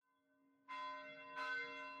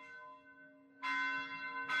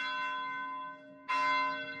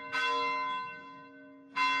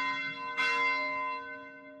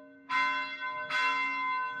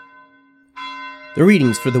The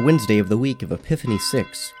readings for the Wednesday of the week of Epiphany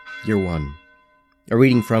 6, Year 1. A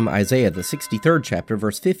reading from Isaiah, the 63rd chapter,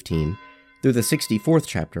 verse 15, through the 64th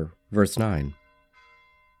chapter, verse 9.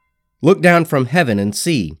 Look down from heaven and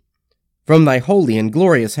see, from thy holy and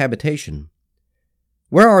glorious habitation.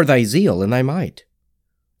 Where are thy zeal and thy might?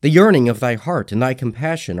 The yearning of thy heart and thy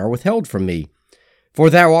compassion are withheld from me, for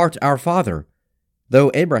thou art our Father,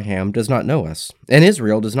 though Abraham does not know us, and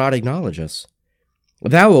Israel does not acknowledge us.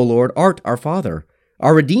 Thou, O Lord, art our Father,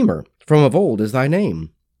 our Redeemer, from of old is thy name.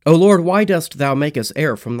 O Lord, why dost thou make us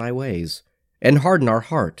err from thy ways, and harden our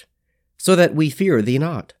heart, so that we fear thee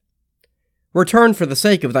not? Return for the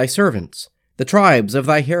sake of thy servants, the tribes of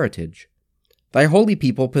thy heritage. Thy holy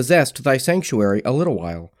people possessed thy sanctuary a little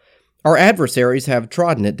while. Our adversaries have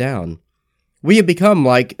trodden it down. We have become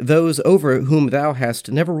like those over whom thou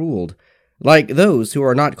hast never ruled, like those who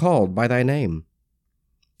are not called by thy name.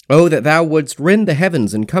 Oh, that thou wouldst rend the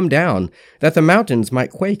heavens and come down, that the mountains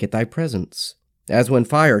might quake at thy presence, as when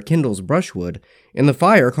fire kindles brushwood, and the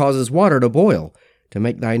fire causes water to boil, to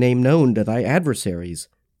make thy name known to thy adversaries,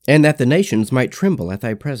 and that the nations might tremble at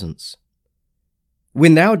thy presence.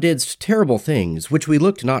 When thou didst terrible things, which we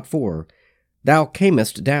looked not for, thou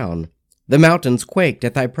camest down, the mountains quaked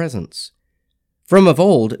at thy presence. From of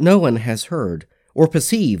old no one has heard, or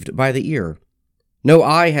perceived by the ear. No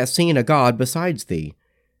eye has seen a God besides thee,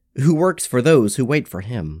 who works for those who wait for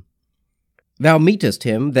him. Thou meetest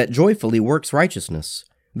him that joyfully works righteousness,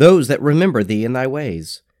 those that remember thee in thy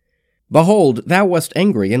ways. Behold, thou wast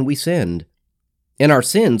angry, and we sinned. In our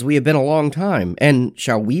sins we have been a long time, and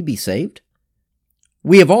shall we be saved?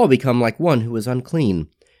 We have all become like one who is unclean,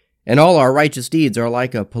 and all our righteous deeds are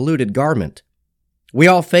like a polluted garment. We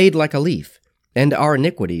all fade like a leaf, and our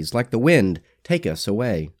iniquities, like the wind, take us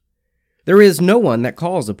away. There is no one that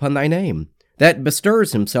calls upon thy name, that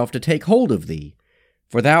bestirs himself to take hold of thee.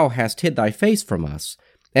 For thou hast hid thy face from us,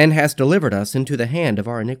 and hast delivered us into the hand of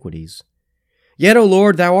our iniquities. Yet, O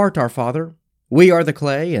Lord, thou art our Father. We are the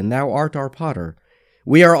clay, and thou art our potter.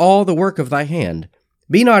 We are all the work of thy hand.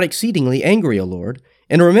 Be not exceedingly angry, O Lord,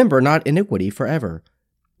 and remember not iniquity forever.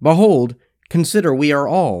 Behold, consider we are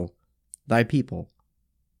all thy people.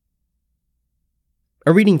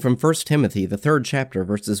 A reading from 1 Timothy, the 3rd chapter,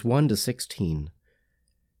 verses 1 to 16.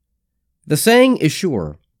 The saying is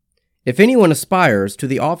sure, if anyone aspires to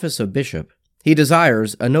the office of bishop, he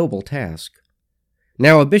desires a noble task.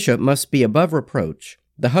 Now a bishop must be above reproach,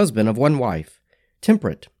 the husband of one wife,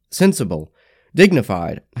 temperate, sensible,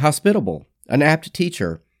 dignified, hospitable, an apt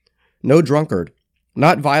teacher, no drunkard,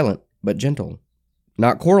 not violent, but gentle,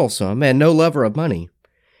 not quarrelsome, and no lover of money.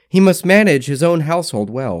 He must manage his own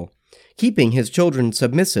household well, keeping his children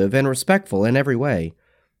submissive and respectful in every way.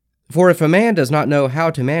 For if a man does not know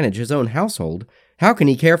how to manage his own household, how can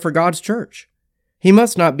he care for God's church? He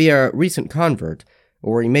must not be a recent convert,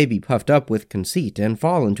 or he may be puffed up with conceit and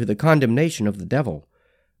fall into the condemnation of the devil.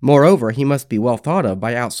 Moreover, he must be well thought of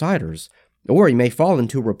by outsiders, or he may fall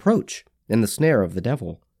into reproach and the snare of the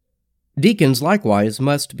devil. Deacons likewise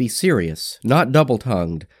must be serious, not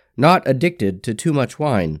double-tongued, not addicted to too much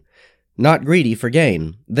wine, not greedy for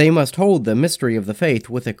gain. They must hold the mystery of the faith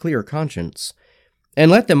with a clear conscience. And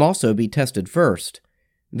let them also be tested first.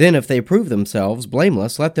 Then if they prove themselves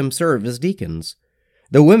blameless, let them serve as deacons.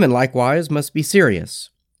 The women likewise must be serious,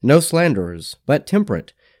 no slanderers, but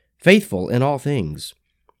temperate, faithful in all things.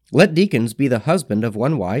 Let deacons be the husband of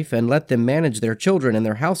one wife, and let them manage their children and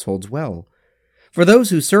their households well. For those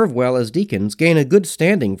who serve well as deacons gain a good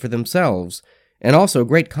standing for themselves, and also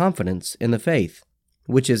great confidence in the faith,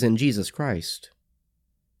 which is in Jesus Christ.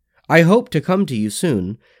 I hope to come to you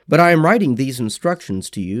soon, but I am writing these instructions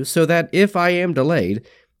to you so that if I am delayed,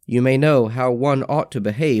 you may know how one ought to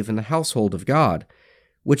behave in the household of God,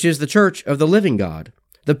 which is the church of the living God,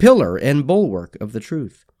 the pillar and bulwark of the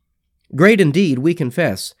truth. Great indeed, we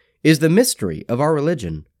confess, is the mystery of our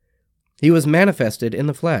religion. He was manifested in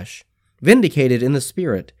the flesh, vindicated in the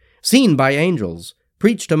Spirit, seen by angels,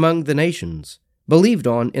 preached among the nations, believed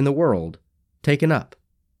on in the world, taken up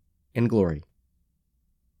in glory.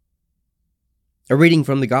 A reading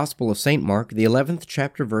from the Gospel of St. Mark, the 11th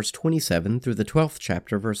chapter, verse 27, through the 12th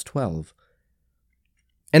chapter, verse 12.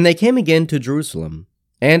 And they came again to Jerusalem,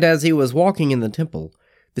 and as he was walking in the temple,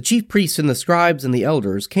 the chief priests and the scribes and the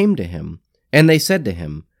elders came to him, and they said to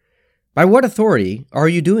him, By what authority are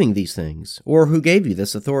you doing these things, or who gave you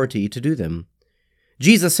this authority to do them?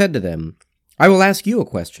 Jesus said to them, I will ask you a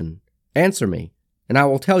question. Answer me, and I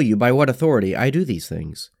will tell you by what authority I do these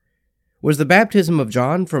things. Was the baptism of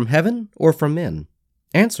John from heaven or from men?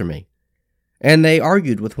 Answer me. And they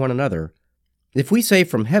argued with one another. If we say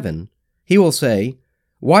from heaven, he will say,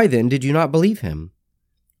 Why then did you not believe him?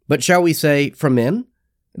 But shall we say, from men?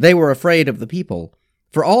 They were afraid of the people,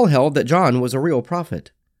 for all held that John was a real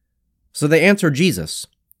prophet. So they answered Jesus,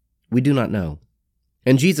 We do not know.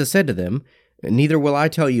 And Jesus said to them, Neither will I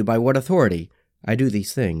tell you by what authority I do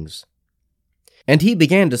these things. And he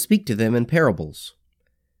began to speak to them in parables.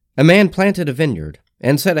 A man planted a vineyard,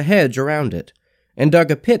 and set a hedge around it, and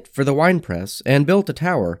dug a pit for the winepress, and built a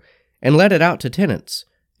tower, and let it out to tenants,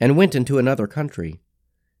 and went into another country.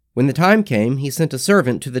 When the time came, he sent a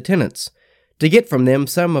servant to the tenants, to get from them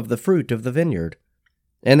some of the fruit of the vineyard.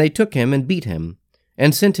 And they took him and beat him,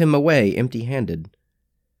 and sent him away empty-handed.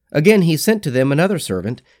 Again he sent to them another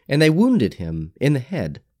servant, and they wounded him in the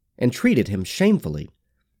head, and treated him shamefully.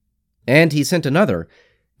 And he sent another,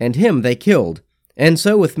 and him they killed, and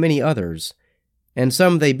so with many others. And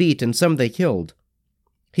some they beat, and some they killed.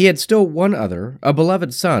 He had still one other, a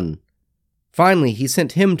beloved son. Finally he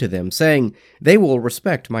sent him to them, saying, They will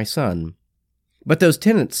respect my son. But those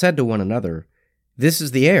tenants said to one another, This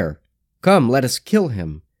is the heir. Come, let us kill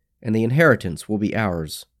him, and the inheritance will be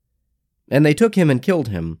ours. And they took him and killed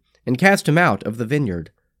him, and cast him out of the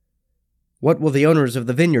vineyard. What will the owners of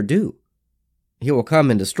the vineyard do? He will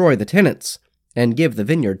come and destroy the tenants, and give the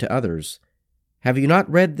vineyard to others. Have you not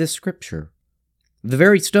read this scripture? The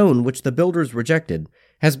very stone which the builders rejected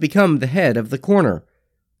has become the head of the corner.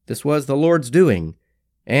 This was the Lord's doing,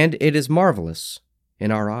 and it is marvelous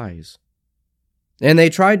in our eyes. And they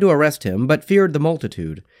tried to arrest him, but feared the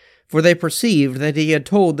multitude, for they perceived that he had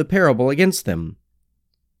told the parable against them.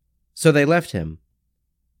 So they left him,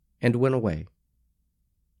 and went away.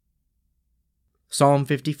 Psalm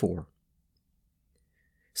 54.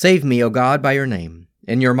 Save me, O God, by your name.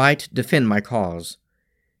 In your might defend my cause.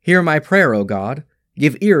 Hear my prayer, O God.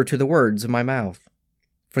 Give ear to the words of my mouth.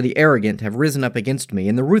 For the arrogant have risen up against me,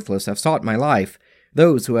 and the ruthless have sought my life,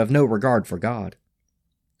 those who have no regard for God.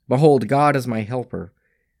 Behold, God is my helper.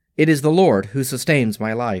 It is the Lord who sustains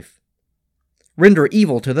my life. Render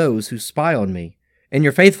evil to those who spy on me. In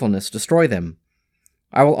your faithfulness destroy them.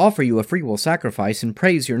 I will offer you a freewill sacrifice and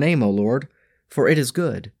praise your name, O Lord, for it is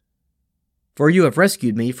good. For you have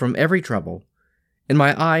rescued me from every trouble, and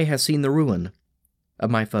my eye has seen the ruin of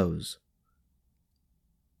my foes.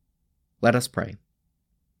 Let us pray.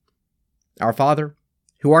 Our Father,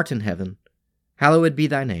 who art in heaven, hallowed be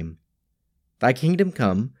thy name. Thy kingdom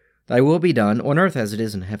come, thy will be done, on earth as it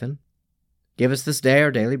is in heaven. Give us this day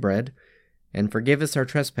our daily bread, and forgive us our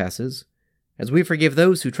trespasses, as we forgive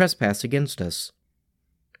those who trespass against us.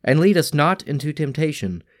 And lead us not into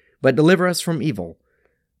temptation, but deliver us from evil.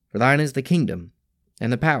 For thine is the kingdom,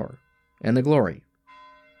 and the power, and the glory,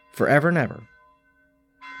 forever and ever.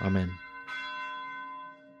 Amen.